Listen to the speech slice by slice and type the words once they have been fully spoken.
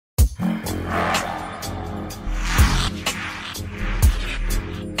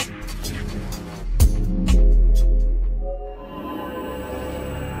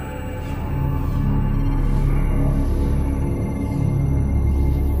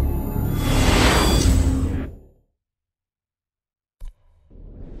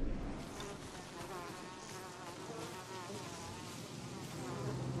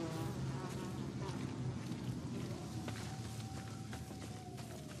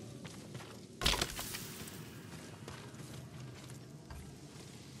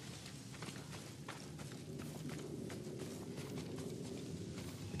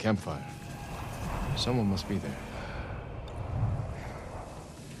campfire. Someone must be there.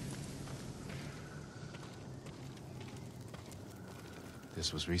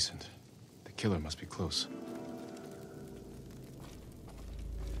 This was recent. The killer must be close.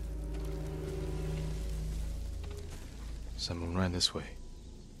 Someone ran this way.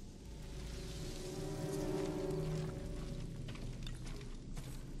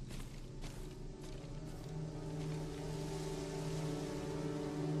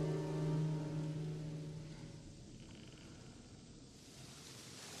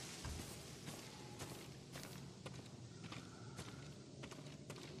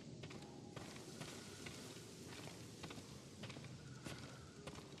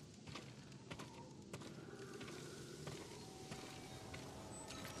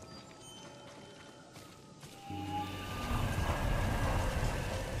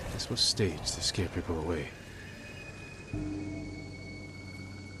 This was staged to scare people away.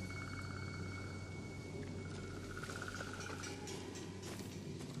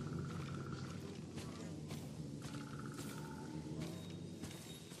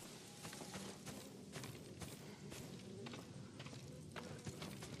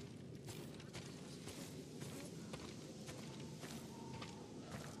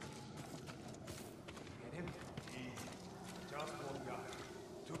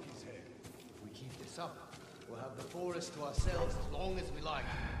 We'll have the forest to ourselves as long as we like.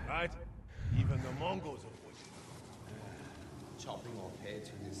 Right? Even the Mongols avoid it. Chopping off heads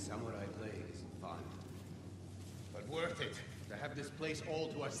with this samurai blade isn't fun. But worth it to have this place all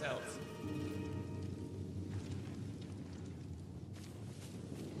to ourselves.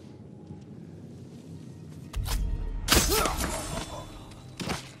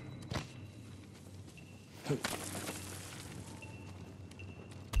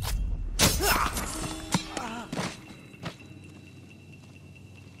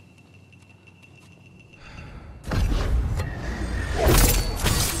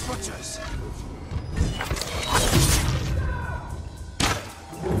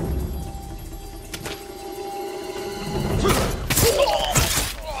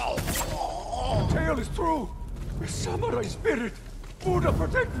 Is true! The samurai spirit! Buddha,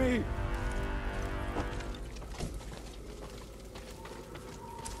 protect me!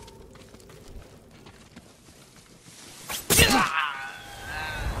 The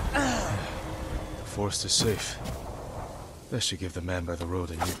forest is safe. This should give the man by the road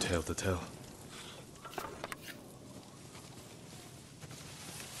a new tale to tell.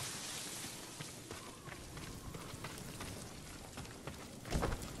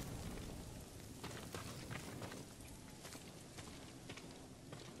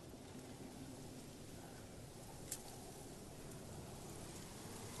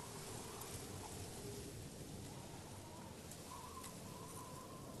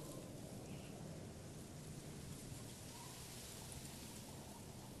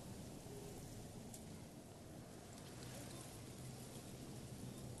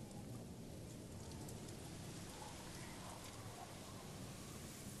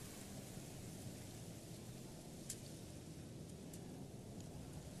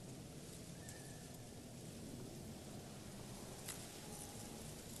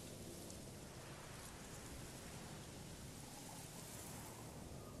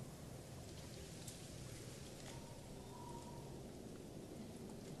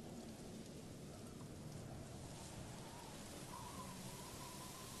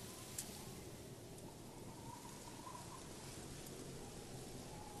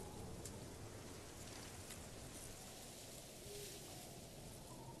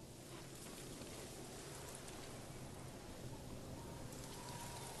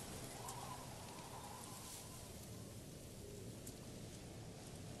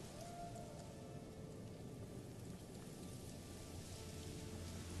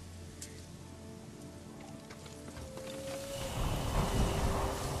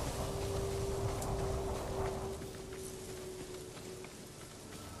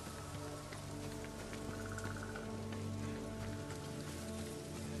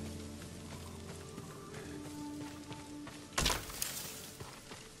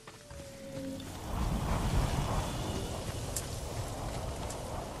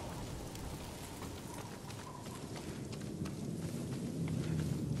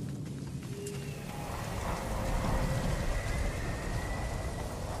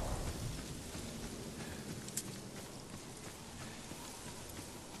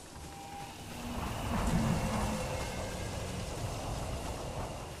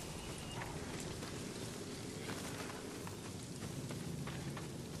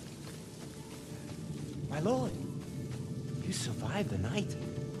 My lord, you survived the night.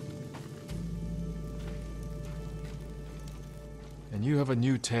 and you have a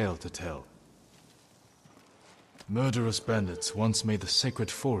new tale to tell. Murderous bandits once made the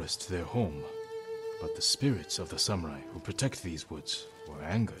sacred forest their home, but the spirits of the samurai who protect these woods were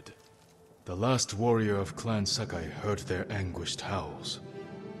angered. The last warrior of Clan Sakai heard their anguished howls.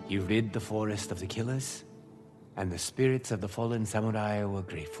 You rid the forest of the killers, and the spirits of the fallen samurai were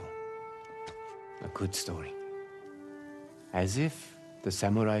grateful. A good story. As if the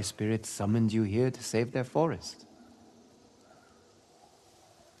samurai spirits summoned you here to save their forest.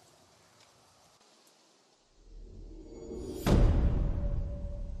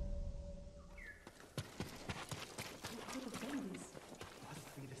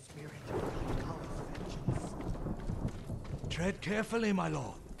 Tread carefully, my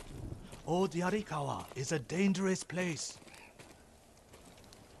lord. Old Yarikawa is a dangerous place.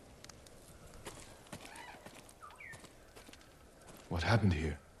 What happened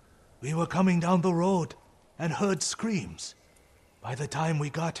here? We were coming down the road and heard screams. By the time we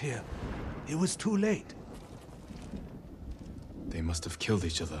got here, it was too late. They must have killed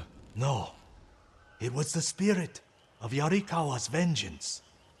each other. No, it was the spirit of Yarikawa's vengeance.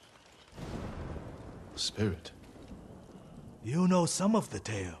 Spirit? You know some of the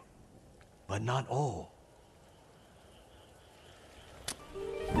tale, but not all.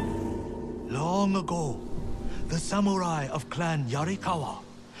 Long ago, the samurai of Clan Yarikawa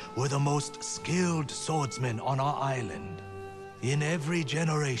were the most skilled swordsmen on our island. In every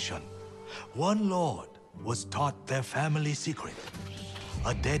generation, one lord was taught their family secret,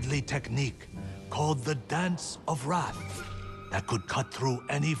 a deadly technique called the Dance of Wrath that could cut through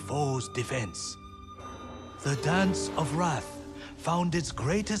any foe's defense. The Dance of Wrath found its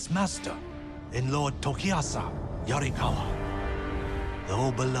greatest master in Lord Tokiyasa Yarikawa.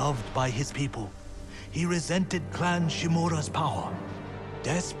 Though beloved by his people, he resented Clan Shimura's power.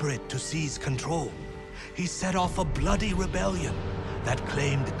 Desperate to seize control, he set off a bloody rebellion that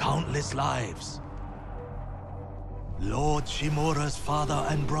claimed countless lives. Lord Shimura's father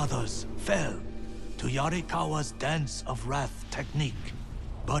and brothers fell to Yarikawa's Dance of Wrath technique.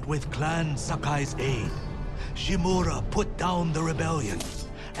 But with Clan Sakai's aid, Shimura put down the rebellion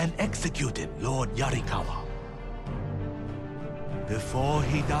and executed Lord Yarikawa. Before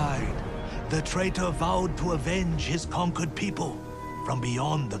he died, the traitor vowed to avenge his conquered people from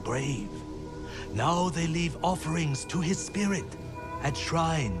beyond the grave. Now they leave offerings to his spirit at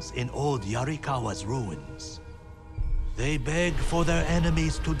shrines in old Yarikawa's ruins. They beg for their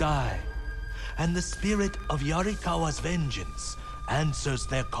enemies to die, and the spirit of Yarikawa's vengeance answers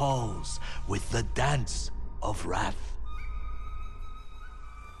their calls with the Dance of Wrath.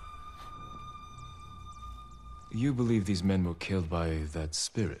 You believe these men were killed by that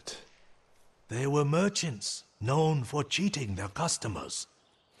spirit? They were merchants known for cheating their customers,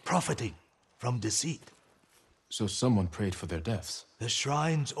 profiting from deceit. So someone prayed for their deaths? The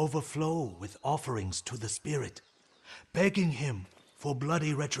shrines overflow with offerings to the spirit, begging him for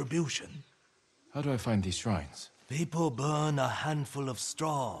bloody retribution. How do I find these shrines? People burn a handful of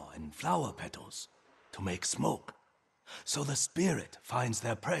straw and flower petals to make smoke, so the spirit finds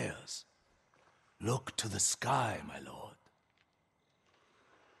their prayers. Look to the sky, my lord.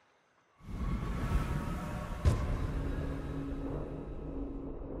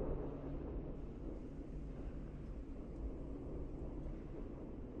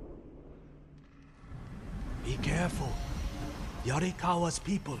 Be careful. Yarikawa's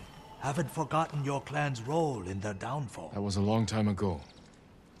people haven't forgotten your clan's role in their downfall. That was a long time ago.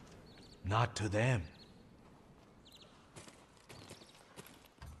 Not to them.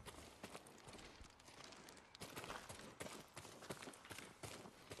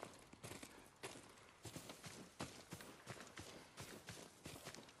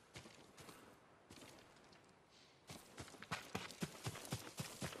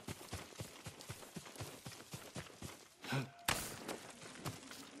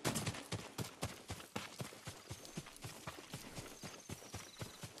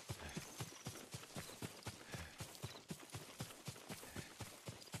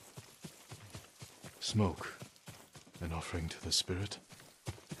 Smoke. An offering to the spirit?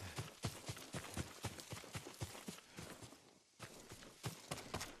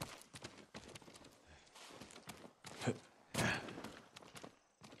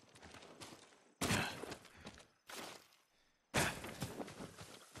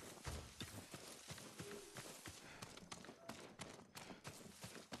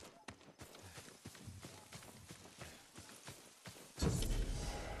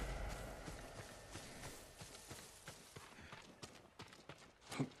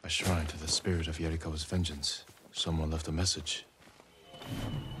 A shrine to the spirit of Yarikawa's vengeance. Someone left a message.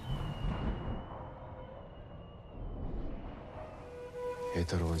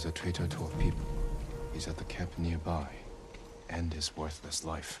 Heitaro is a traitor to our people. He's at the camp nearby. End his worthless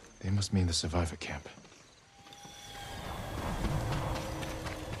life. They must mean the survivor camp.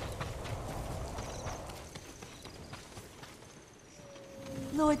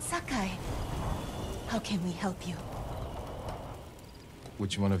 Lord Sakai, how can we help you?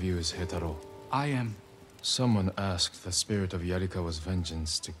 Which one of you is Heitaro? I am. Someone asked the spirit of Yarikawa's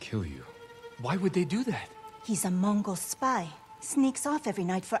vengeance to kill you. Why would they do that? He's a Mongol spy. Sneaks off every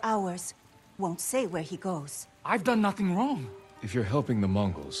night for hours. Won't say where he goes. I've done nothing wrong. If you're helping the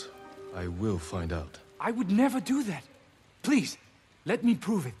Mongols, I will find out. I would never do that. Please, let me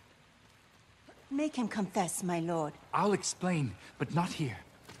prove it. Make him confess, my lord. I'll explain, but not here.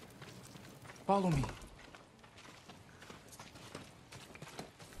 Follow me.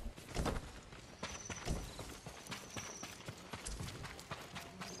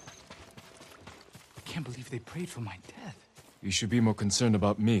 I can't believe they prayed for my death. You should be more concerned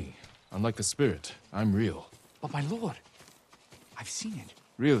about me. Unlike the spirit, I'm real. But my lord, I've seen it.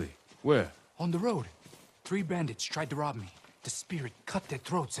 Really? Where? On the road. 3 bandits tried to rob me. The spirit cut their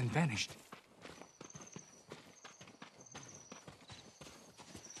throats and vanished.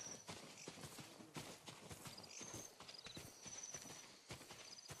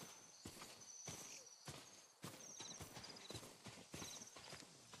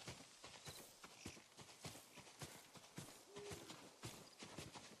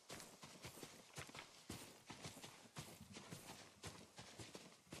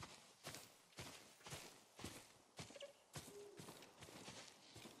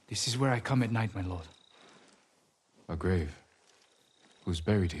 This is where I come at night, my lord. A grave. Who's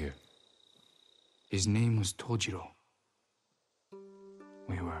buried here? His name was Tojiro.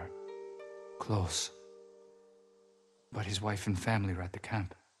 We were close. But his wife and family were at the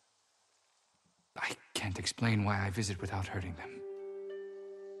camp. I can't explain why I visit without hurting them.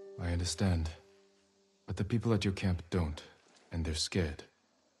 I understand. But the people at your camp don't, and they're scared.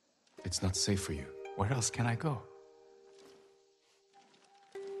 It's not safe for you. Where else can I go?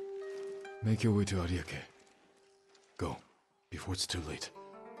 Make your way to Ariake. Go, before it's too late.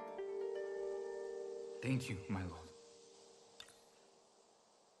 Thank you, my lord.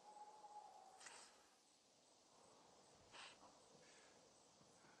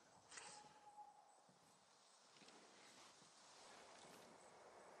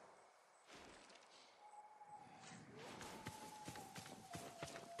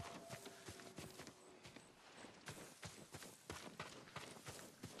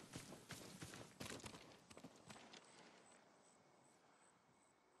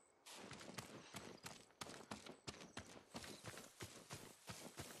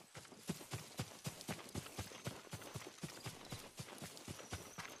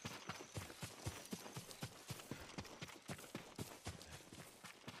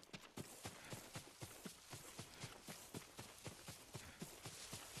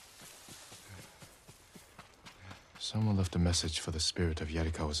 Someone left a message for the spirit of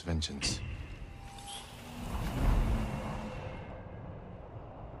Yarikawa's vengeance.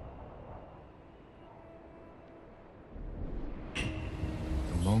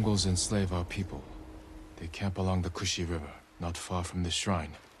 The Mongols enslave our people. They camp along the Kushi River, not far from this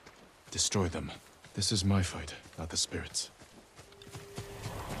shrine. Destroy them. This is my fight, not the spirit's.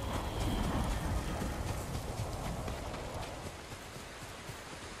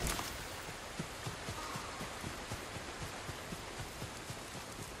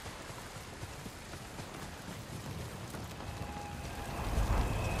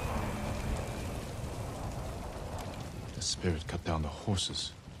 The spirit cut down the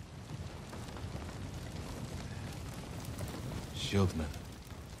horses. Shieldmen.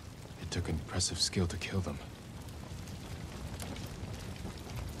 It took impressive skill to kill them.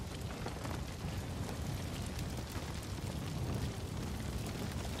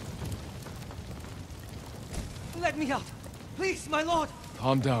 Let me out! Please, my lord!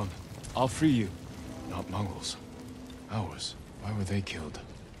 Calm down. I'll free you. Not Mongols. Ours. Why were they killed?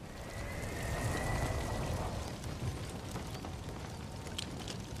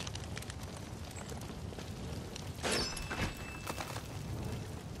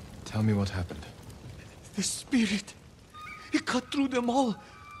 Tell me what happened. The spirit! He cut through them all!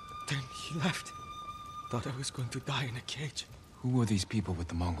 Then he left. Thought I was going to die in a cage. Who were these people with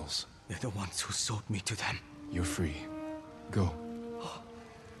the Mongols? They're the ones who sold me to them. You're free. Go.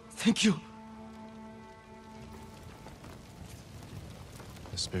 Thank you!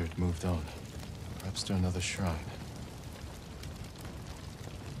 The spirit moved on. Perhaps to another shrine.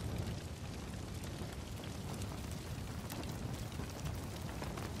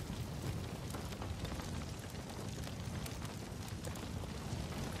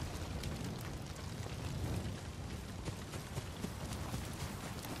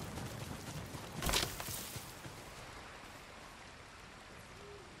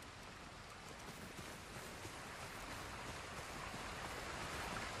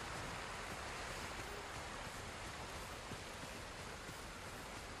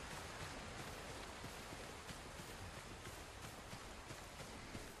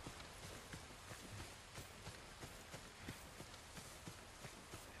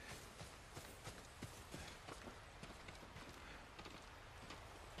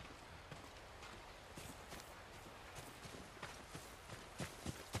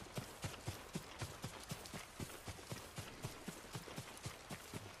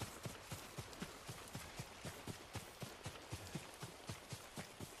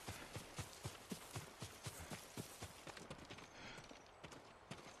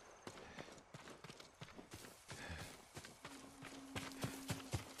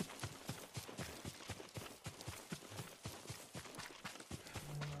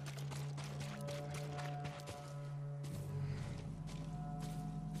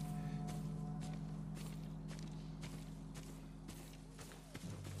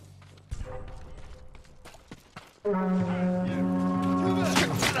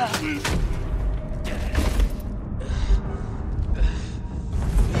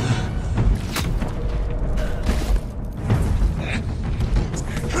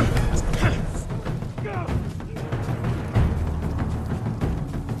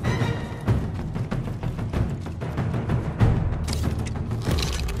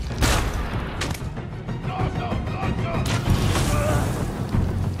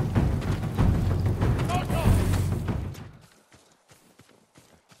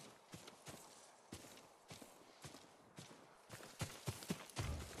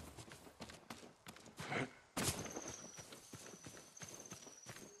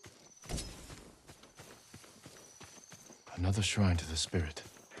 Another shrine to the spirit.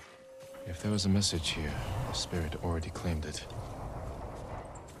 If there was a message here, the spirit already claimed it.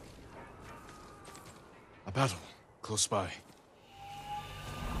 A battle, close by.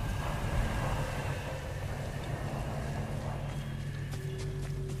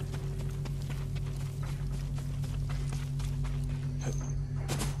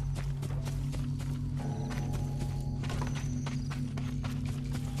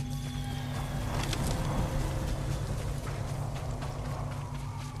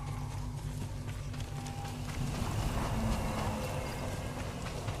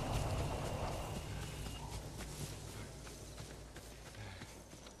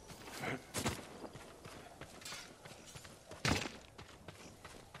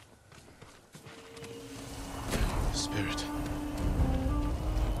 Spirit.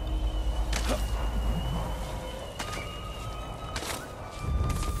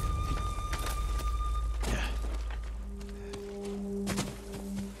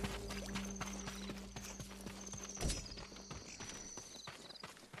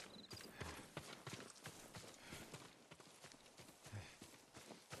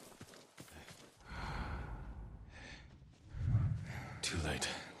 Too late.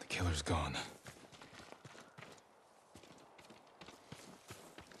 The killer's gone.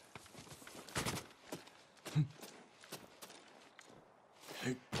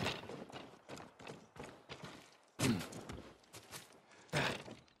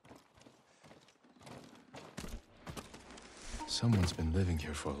 Someone's been living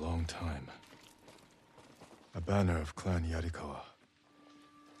here for a long time. A banner of Clan Yarikawa.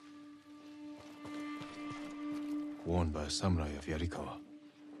 Worn by a samurai of Yarikawa.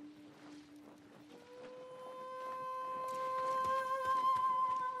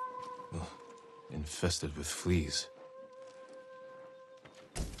 Ugh, infested with fleas.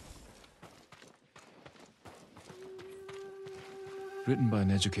 Written by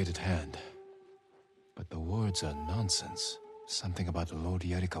an educated hand. But the words are nonsense. Something about Lord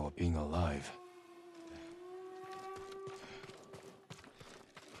Yarikawa being alive.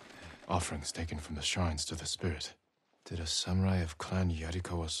 Offerings taken from the shrines to the spirit. Did a samurai of Clan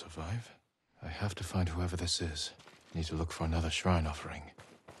Yarikawa survive? I have to find whoever this is. Need to look for another shrine offering.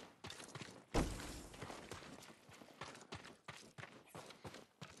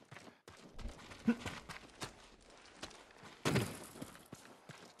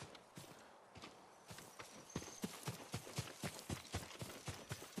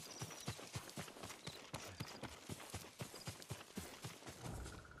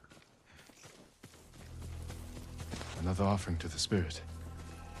 Another offering to the spirit.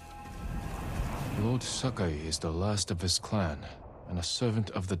 Lord Sakai is the last of his clan, and a servant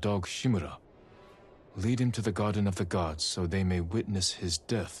of the dog Shimura. Lead him to the Garden of the Gods, so they may witness his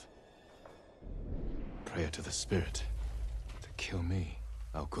death. Prayer to the spirit. To kill me,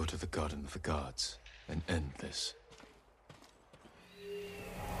 I'll go to the Garden of the Gods, and end this.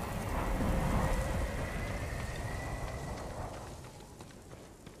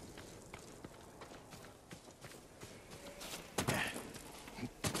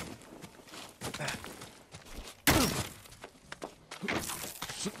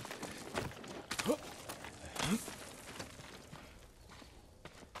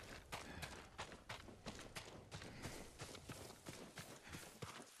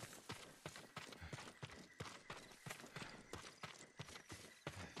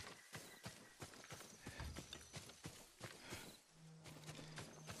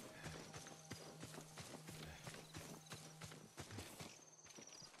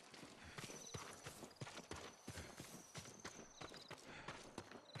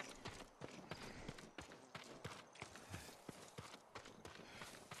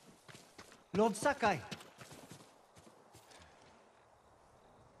 Lord Sakai!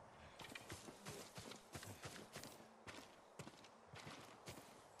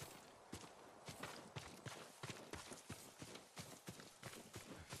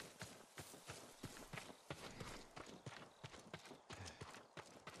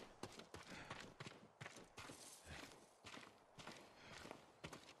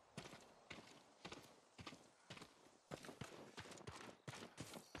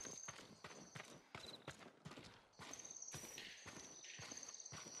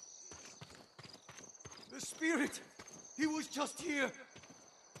 spirit! He was just here!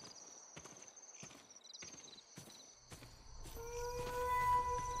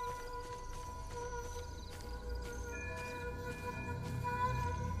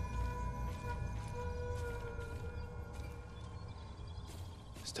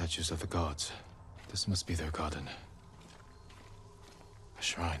 Statues of the gods. This must be their garden. A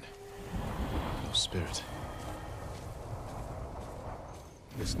shrine. No spirit.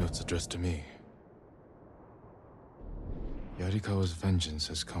 This note's addressed to me. Yarikawa's vengeance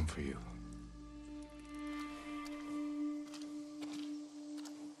has come for you.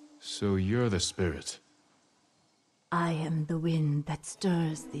 So you're the spirit. I am the wind that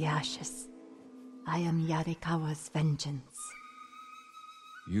stirs the ashes. I am Yarikawa's vengeance.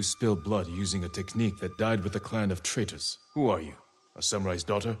 You spilled blood using a technique that died with a clan of traitors. Who are you? A samurai's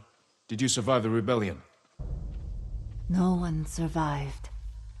daughter? Did you survive the rebellion? No one survived.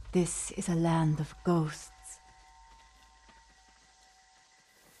 This is a land of ghosts.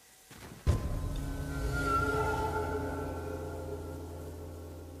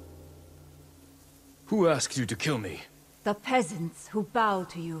 Who asked you to kill me? The peasants who bow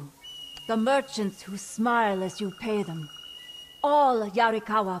to you. The merchants who smile as you pay them. All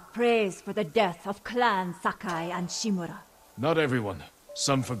Yarikawa prays for the death of Clan Sakai and Shimura. Not everyone.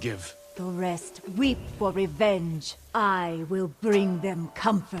 Some forgive. The rest weep for revenge. I will bring them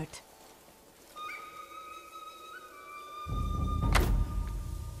comfort.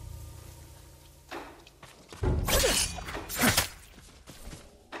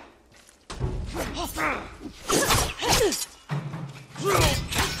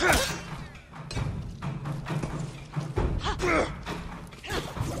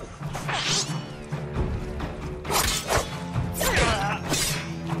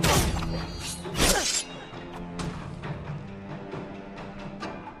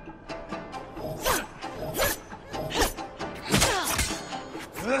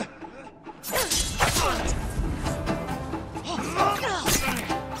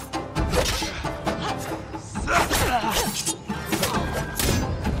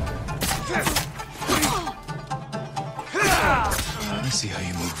 See how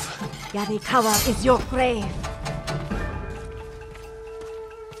you move. Yarikawa is your grave.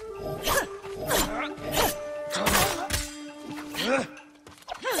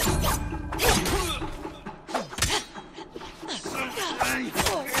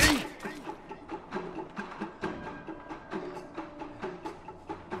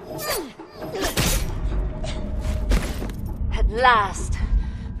 At last,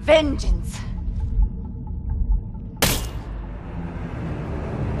 vengeance.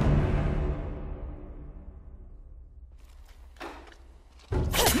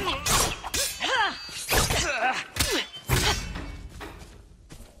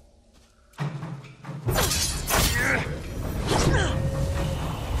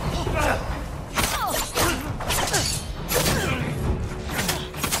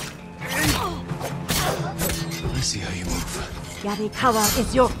 See how you move. Yarikawa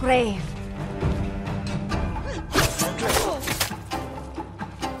is your grave.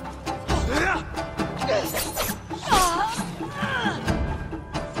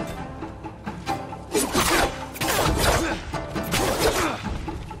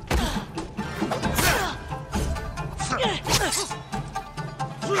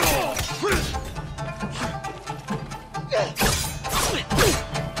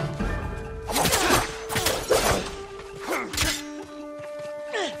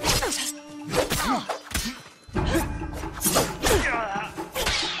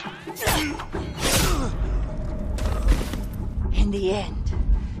 In the end,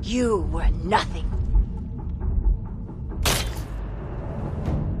 you were nothing.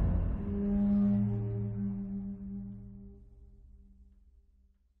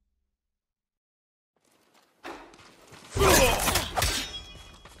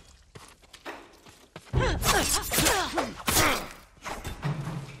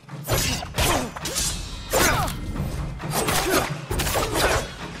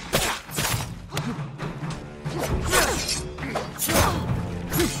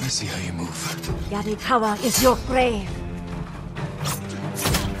 See how you move. Yarikawa is your grave.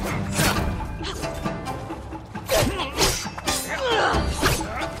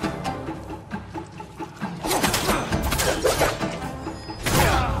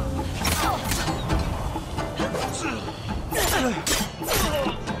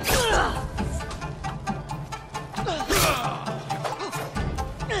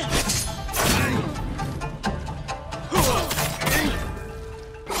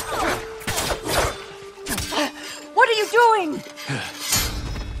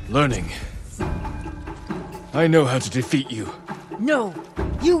 Learning. I know how to defeat you. No,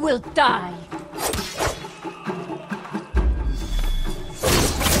 you will die.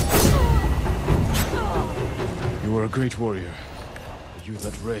 You are a great warrior. But you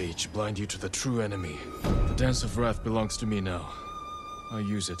let rage blind you to the true enemy. The Dance of Wrath belongs to me now. I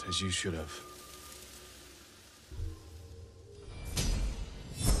use it as you should have.